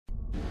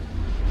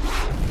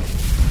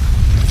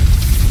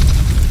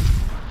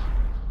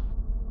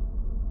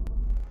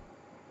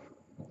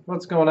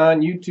What's going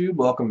on, YouTube?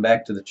 Welcome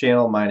back to the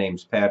channel. My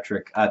name's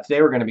Patrick.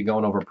 Today we're going to be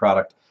going over a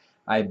product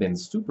I've been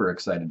super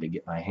excited to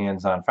get my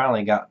hands on.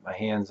 Finally got my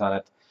hands on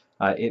it.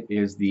 It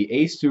is the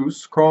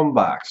ASUS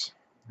Chromebox.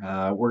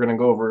 We're going to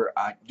go over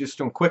just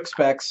some quick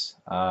specs,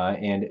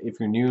 and if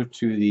you're new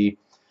to the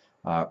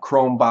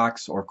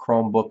Chromebox or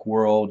Chromebook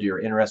world, you're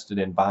interested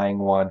in buying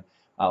one,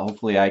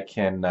 hopefully I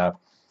can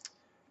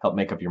help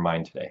make up your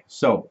mind today.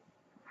 So,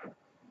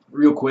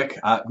 real quick,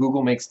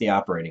 Google makes the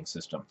operating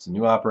system. It's a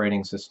new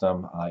operating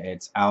system.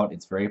 It's out.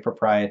 It's very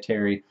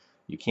proprietary.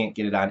 You can't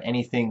get it on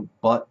anything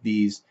but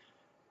these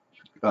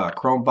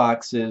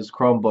Chromeboxes,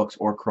 Chromebooks,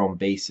 or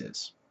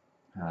Chromebases.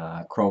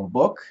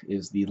 Chromebook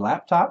is the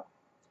laptop.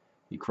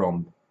 The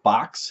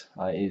Chromebox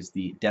is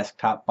the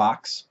desktop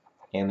box.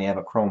 And they have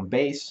a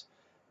Chromebase,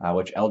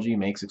 which LG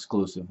makes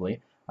exclusively.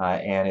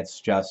 And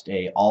it's just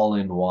a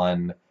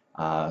all-in-one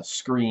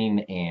screen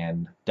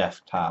and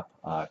desktop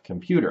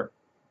computer.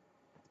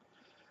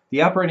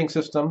 The operating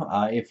system,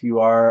 if you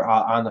are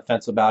on the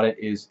fence about it,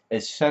 is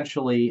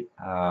essentially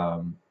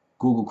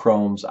Google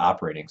Chrome's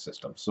operating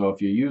system. So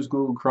if you use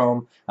Google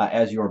Chrome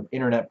as your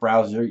internet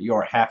browser,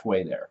 you're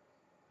halfway there.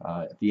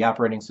 The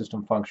operating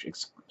system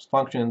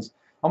functions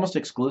almost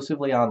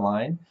exclusively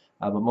online,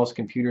 but most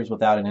computers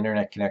without an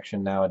internet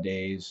connection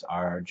nowadays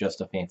are just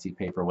a fancy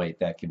paperweight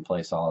that can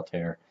play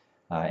solitaire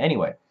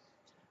anyway.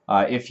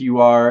 If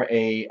you are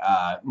a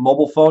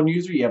mobile phone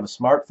user, you have a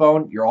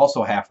smartphone, you're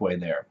also halfway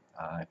there.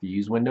 If you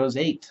use Windows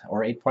 8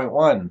 or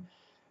 8.1,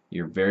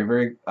 you're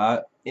very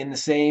in the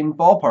same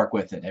ballpark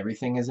with it.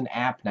 Everything is an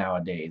app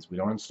nowadays. We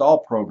don't install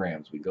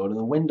programs. We go to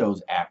the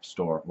Windows App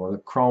Store or the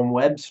Chrome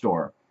Web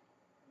Store,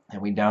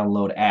 and we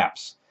download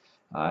apps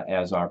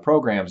as our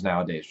programs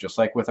nowadays, just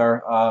like with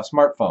our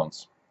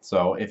smartphones.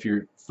 So if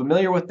you're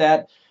familiar with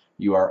that,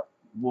 you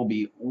will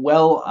be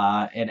well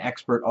an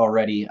expert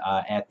already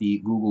at the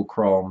Google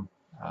Chrome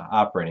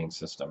operating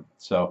system.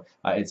 So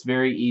it's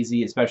very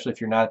easy, especially if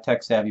you're not a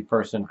tech-savvy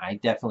person. I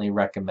definitely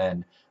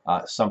recommend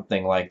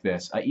something like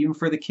this. Even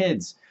for the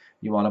kids,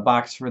 you want a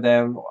box for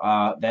them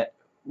that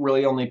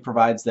really only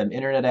provides them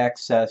internet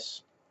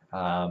access.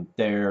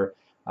 Their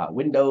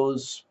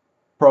Windows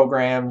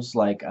programs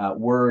like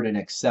Word and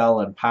Excel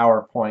and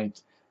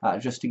PowerPoint,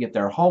 just to get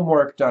their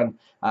homework done.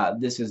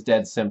 This is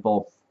dead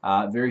simple,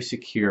 very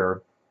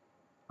secure,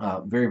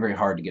 very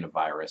hard to get a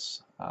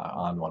virus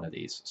on one of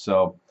these.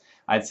 So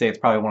I'd say it's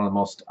probably one of the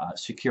most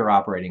secure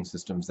operating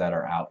systems that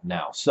are out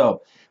now.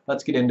 So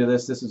let's get into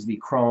this. This is the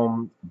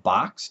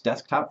Chromebox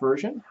desktop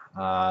version.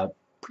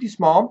 Pretty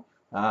small,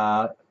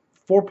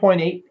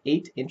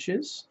 4.88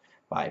 inches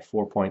by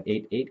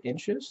 4.88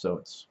 inches. So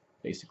it's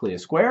basically a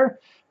square.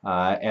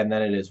 And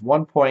then it is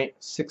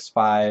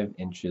 1.65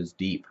 inches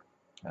deep.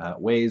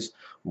 Weighs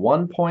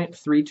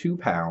 1.32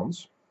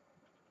 pounds.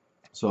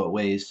 So it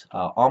weighs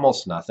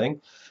almost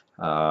nothing.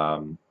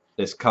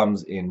 This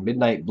comes in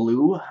midnight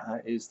blue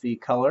is the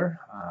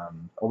color.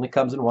 Only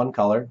comes in one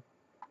color.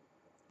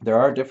 There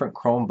are different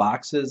Chrome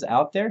boxes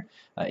out there.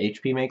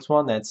 HP makes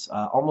one that's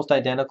almost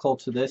identical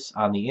to this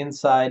on the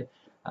inside,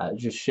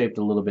 just shaped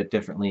a little bit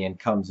differently, and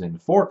comes in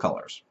 4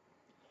 colors.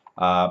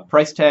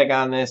 Price tag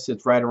on this,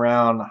 it's right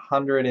around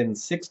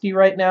 $160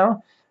 right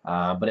now,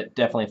 but it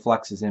definitely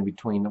flexes in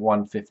between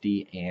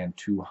 $150 and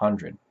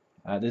 $200.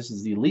 This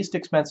is the least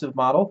expensive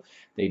model.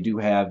 They do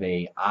have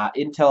a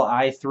Intel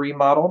i3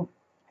 model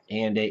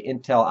and a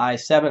Intel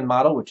i7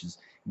 model, which is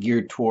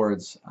geared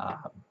towards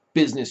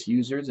business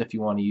users if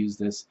you want to use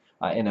this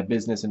in a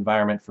business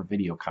environment for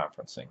video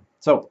conferencing.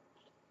 So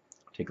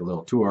take a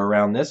little tour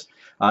around this.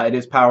 It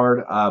is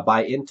powered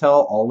by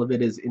Intel. All of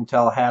it is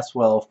Intel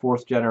Haswell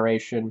 4th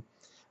generation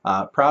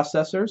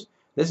processors.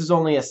 This is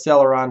only a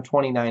Celeron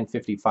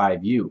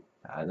 2955U,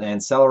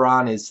 and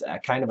Celeron is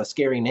kind of a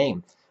scary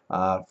name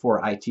for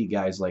IT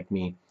guys like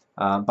me.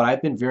 But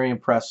I've been very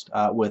impressed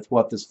with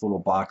what this little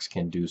box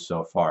can do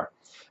so far.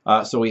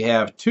 So we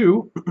have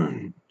 2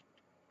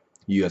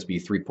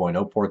 USB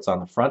 3.0 ports on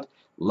the front.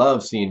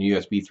 Love seeing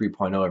USB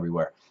 3.0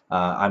 everywhere.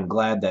 I'm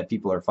glad that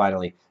people are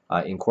finally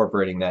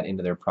incorporating that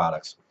into their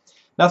products.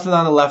 Nothing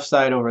on the left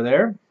side over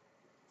there.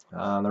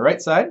 On the right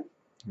side,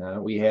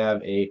 we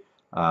have a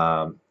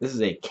this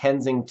is a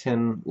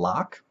Kensington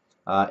lock,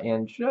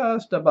 and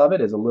just above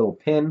it is a little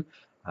pin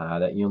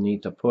that you'll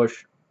need to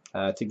push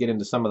to get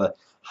into some of the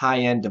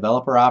high-end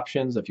developer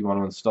options if you want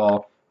to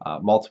install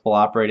multiple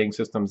operating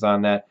systems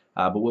on that.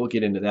 But we'll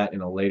get into that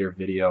in a later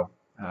video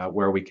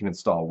where we can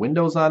install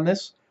Windows on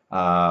this,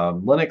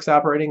 Linux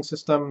operating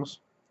systems,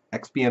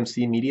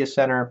 XBMC Media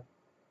Center,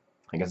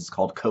 I guess it's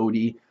called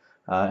Kodi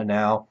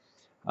now,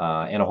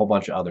 and a whole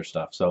bunch of other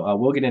stuff. So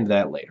we'll get into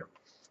that later.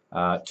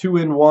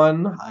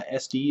 2-in-1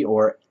 SD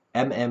or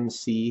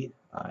MMC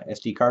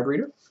SD card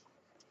reader.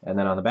 And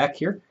then on the back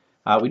here,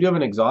 we do have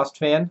an exhaust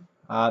fan.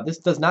 This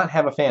does not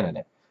have a fan in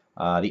it.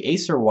 The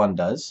Acer one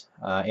does,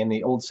 and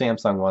the old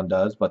Samsung one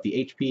does, but the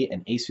HP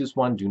and Asus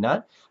one do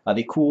not.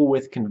 They cool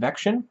with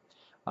convection,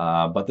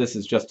 but this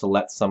is just to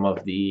let some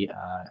of the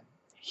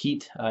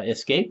heat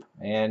escape,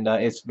 and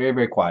it's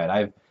very quiet.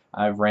 I've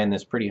I've ran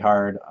this pretty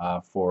hard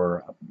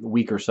for a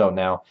week or so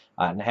now,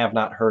 and have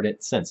not heard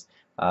it since.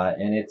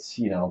 And it's,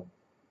 you know,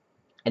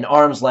 an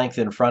arm's length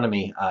in front of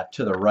me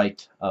to the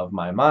right of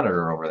my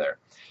monitor over there.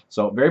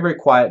 So very, very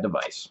quiet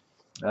device.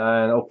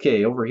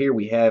 Okay, over here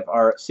we have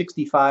our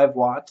 65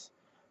 watt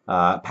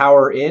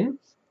power in.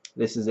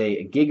 This is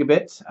a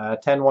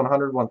gigabit 10,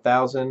 100,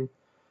 1000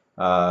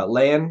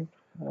 LAN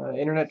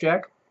internet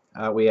jack.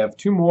 We have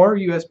two more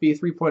USB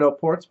 3.0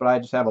 ports, but I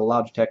just have a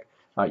Logitech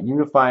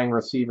unifying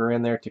receiver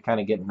in there to kind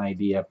of get an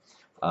idea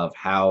of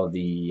how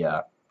the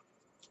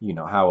you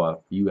know, how a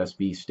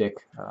USB stick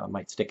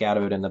might stick out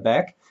of it in the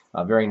back.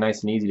 Very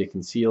nice and easy to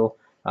conceal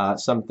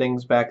some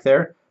things back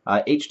there.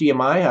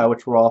 HDMI,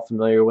 which we're all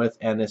familiar with,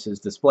 and this is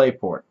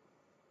DisplayPort.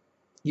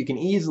 You can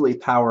easily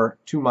power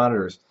two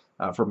monitors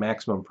for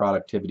maximum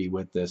productivity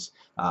with this.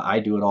 I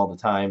do it all the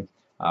time.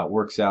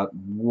 Works out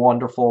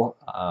wonderful.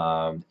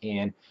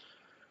 And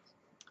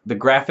the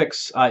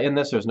graphics in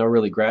this, there's no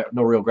real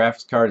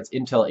graphics card. It's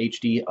Intel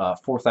HD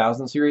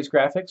 4000 series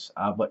graphics,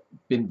 but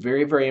been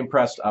very, very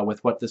impressed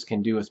with what this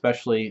can do,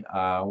 especially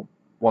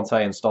once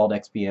I installed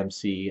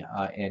XBMC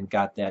and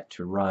got that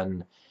to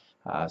run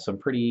some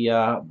pretty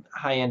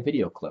high-end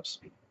video clips.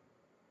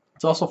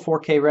 It's also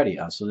 4K ready,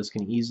 so this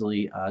can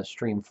easily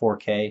stream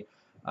 4K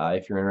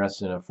if you're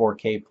interested in a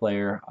 4K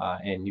player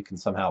and you can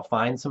somehow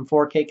find some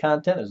 4K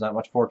content. There's not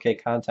much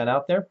 4K content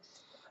out there.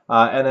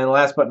 And then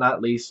last but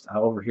not least,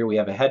 over here we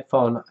have a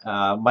headphone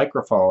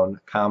microphone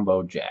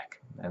combo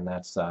jack, and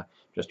that's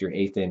just your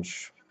 1/8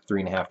 inch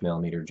 3.5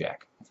 millimeter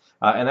jack.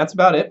 And that's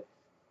about it.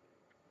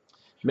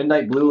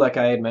 Midnight Blue, like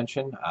I had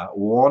mentioned,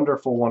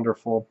 wonderful,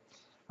 wonderful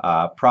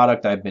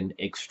product. I've been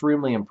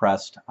extremely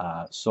impressed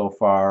so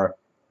far.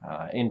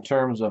 In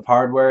terms of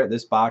hardware,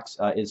 this box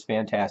is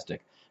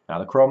fantastic. Now,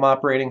 the Chrome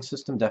operating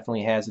system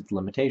definitely has its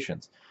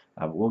limitations.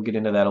 But we'll get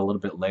into that a little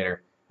bit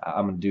later.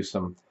 I'm going to do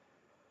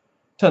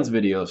tons of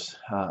videos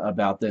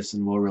about this,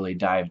 and we'll really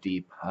dive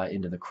deep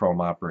into the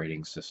Chrome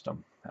operating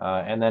system.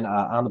 And then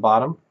on the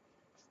bottom,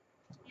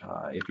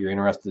 if you're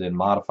interested in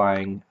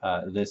modifying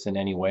this in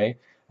any way,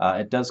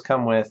 it does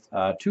come with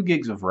 2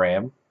 gigs of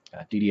RAM,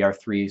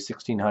 DDR3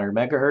 1600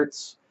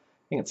 megahertz.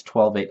 I think it's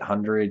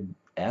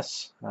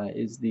 12800S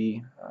is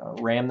the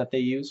RAM that they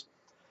use.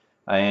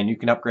 And you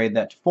can upgrade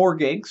that to 4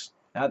 gigs.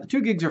 The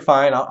 2 gigs are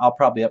fine. I'll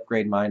probably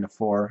upgrade mine to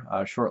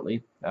 4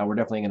 shortly. We're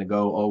definitely going to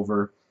go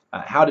over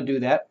how to do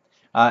that.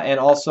 And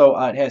also,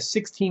 it has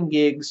 16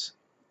 gigs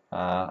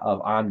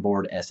of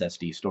onboard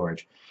SSD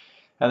storage.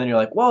 And then you're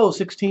like, whoa,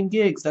 16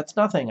 gigs, that's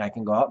nothing. I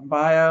can go out and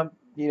buy a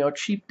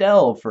cheap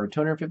Dell for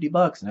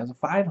 $250 and has a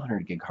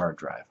 500 gig hard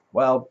drive.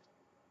 Well,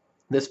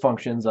 this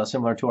functions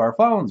similar to our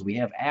phones. We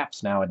have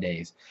apps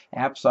nowadays.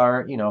 Apps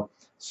are,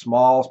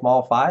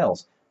 small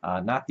files,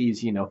 not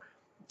these,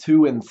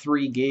 2 and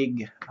 3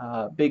 gig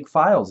big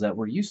files that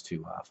we're used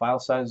to. File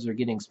sizes are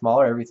getting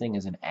smaller. Everything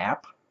is an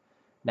app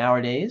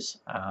nowadays,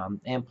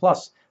 and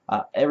plus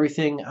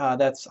everything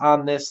that's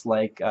on this,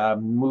 like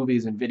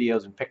movies and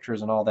videos and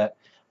pictures and all that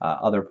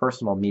other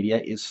personal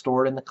media, is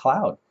stored in the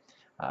cloud.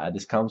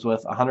 This comes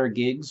with 100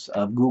 gigs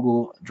of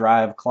Google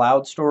Drive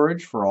cloud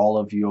storage for all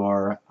of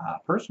your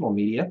personal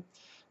media.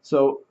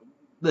 So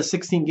the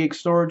 16 gig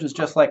storage is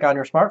just like on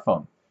your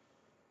smartphone.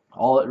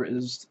 All it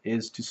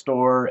is to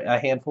store a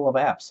handful of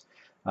apps.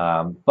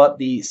 But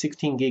the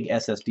 16 gig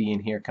SSD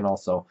in here can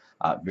also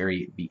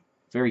very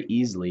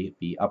easily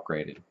be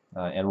upgraded.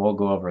 And we'll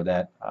go over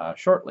that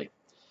shortly.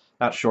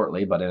 Not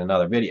shortly, but in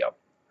another video.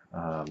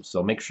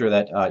 So make sure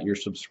that you're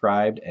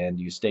subscribed and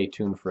you stay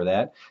tuned for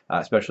that,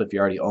 especially if you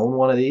already own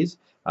one of these.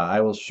 I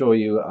will show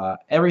you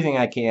everything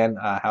I can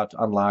how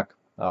to unlock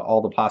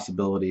all the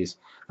possibilities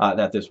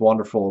that this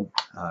wonderful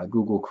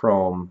Google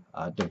Chrome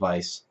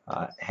device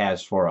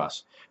has for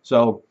us.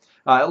 So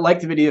like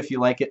the video if you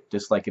like it,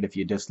 dislike it if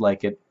you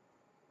dislike it.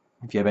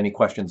 If you have any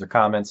questions or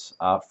comments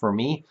for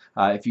me,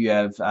 if you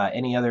have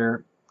any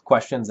other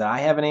questions that I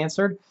haven't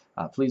answered,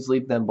 please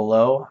leave them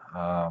below.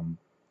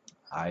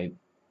 I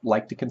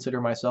like to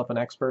consider myself an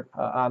expert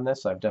on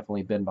this. I've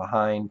definitely been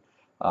behind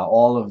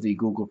all of the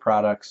Google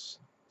products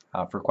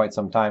for quite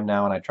some time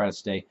now, and I try to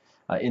stay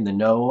in the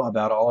know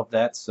about all of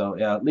that.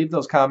 So leave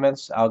those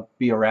comments. I'll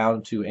be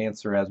around to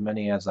answer as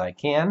many as I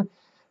can.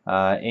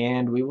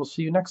 And we will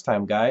see you next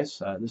time,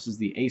 guys. This is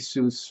the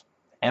ASUS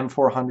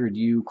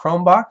M400U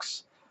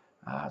Chromebox.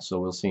 So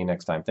we'll see you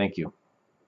next time. Thank you.